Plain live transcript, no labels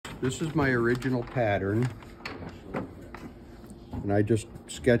this is my original pattern. And I just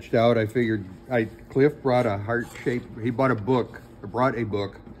sketched out, I figured, Cliff brought a heart-shaped, he brought a book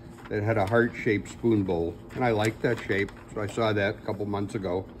that had a heart-shaped spoon bowl. And I liked that shape, so I saw that a couple months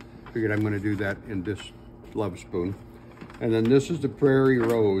ago. Figured I'm gonna do that in this love spoon. And then this is the Prairie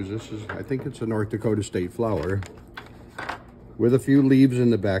Rose. This is, I think it's a North Dakota state flower with a few leaves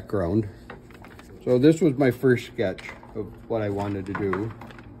in the background. So this was my first sketch of what I wanted to do,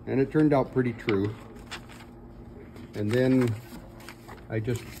 and it turned out pretty true. And then I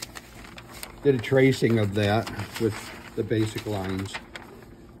just did a tracing of that with the basic lines.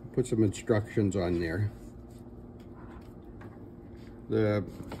 Put some instructions on there. The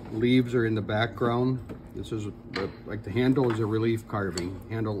leaves are in the background. This is like the handle is a relief carving.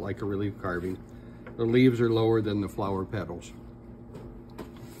 Handle like a relief carving. The leaves are lower than the flower petals.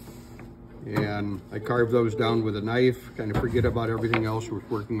 And I carved those down with a knife. Kind of forget about everything else. We're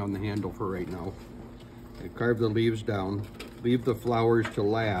working on the handle for right now. I carved the leaves down. Leave the flowers to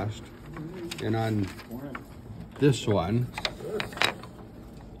last. And on this one,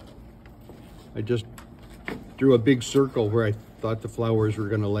 I just drew a big circle where I thought the flowers were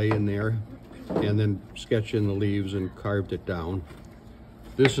going to lay in there, and then sketched in the leaves and carved it down.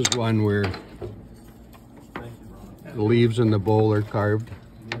 This is one where the leaves in the bowl are carved.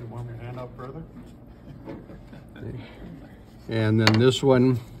 You want me to hand out further? And then this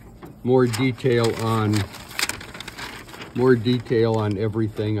one, more detail on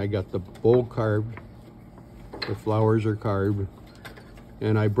everything. I got the bowl carved, the flowers are carved.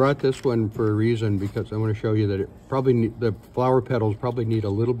 And I brought this one for a reason, because I want to show you that it probably the flower petals probably need a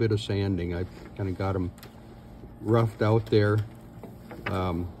little bit of sanding. I kind of got them roughed out there.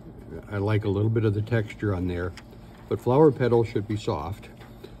 I like a little bit of the texture on there, but flower petals should be soft.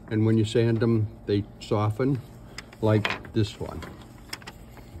 And when you sand them, they soften, like this one.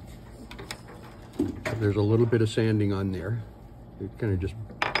 There's a little bit of sanding on there. It kind of just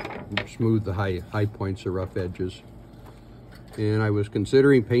smooth the high points, the rough edges. And I was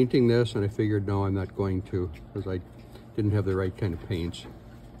considering painting this, and I figured, no, I'm not going to, because I didn't have the right kind of paints.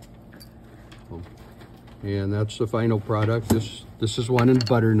 And that's the final product. This is one in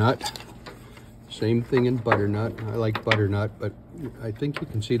butternut. Same thing in butternut. I like butternut, but I think you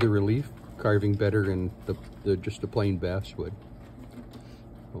can see the relief carving better in just the plain basswood.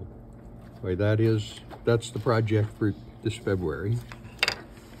 Anyway, that's the project for this February.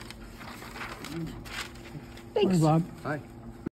 Thanks, Bob. Hi.